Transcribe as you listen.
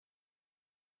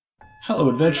Hello,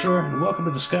 adventurer, and welcome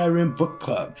to the Skyrim Book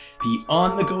Club, the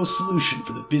on-the-go solution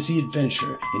for the busy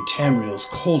adventure in Tamriel's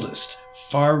coldest,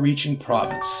 far-reaching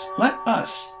province. Let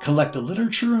us collect the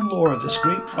literature and lore of this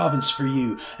great province for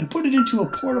you and put it into a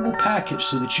portable package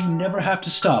so that you never have to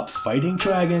stop fighting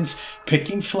dragons,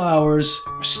 picking flowers,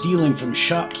 or stealing from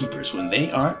shopkeepers when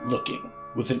they aren't looking.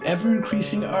 With an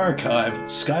ever-increasing archive,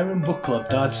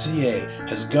 SkyrimBookClub.ca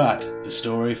has got the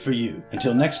story for you.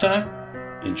 Until next time,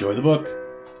 enjoy the book.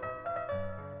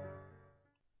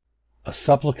 A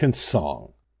Supplicant's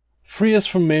Song. Free us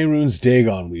from Mehrunes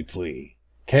Dagon, we plea.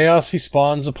 Chaos he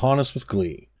spawns upon us with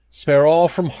glee. Spare all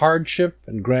from hardship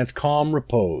and grant calm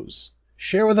repose.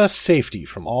 Share with us safety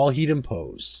from all he'd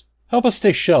impose. Help us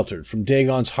stay sheltered from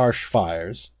Dagon's harsh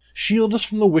fires. Shield us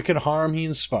from the wicked harm he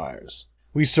inspires.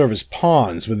 We serve as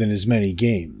pawns within his many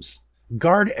games.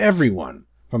 Guard everyone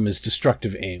from his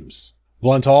destructive aims.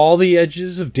 Blunt all the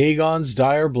edges of Dagon's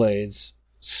dire blades.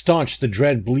 Staunch the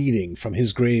dread bleeding from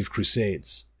his grave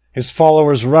crusades. His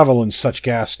followers revel in such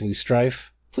ghastly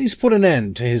strife. Please put an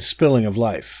end to his spilling of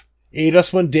life. Aid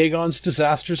us when Dagon's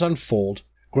disasters unfold.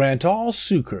 Grant all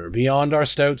succor beyond our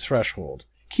stout threshold.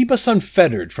 Keep us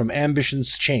unfettered from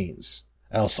ambition's chains,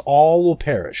 else all will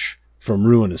perish from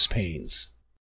ruinous pains.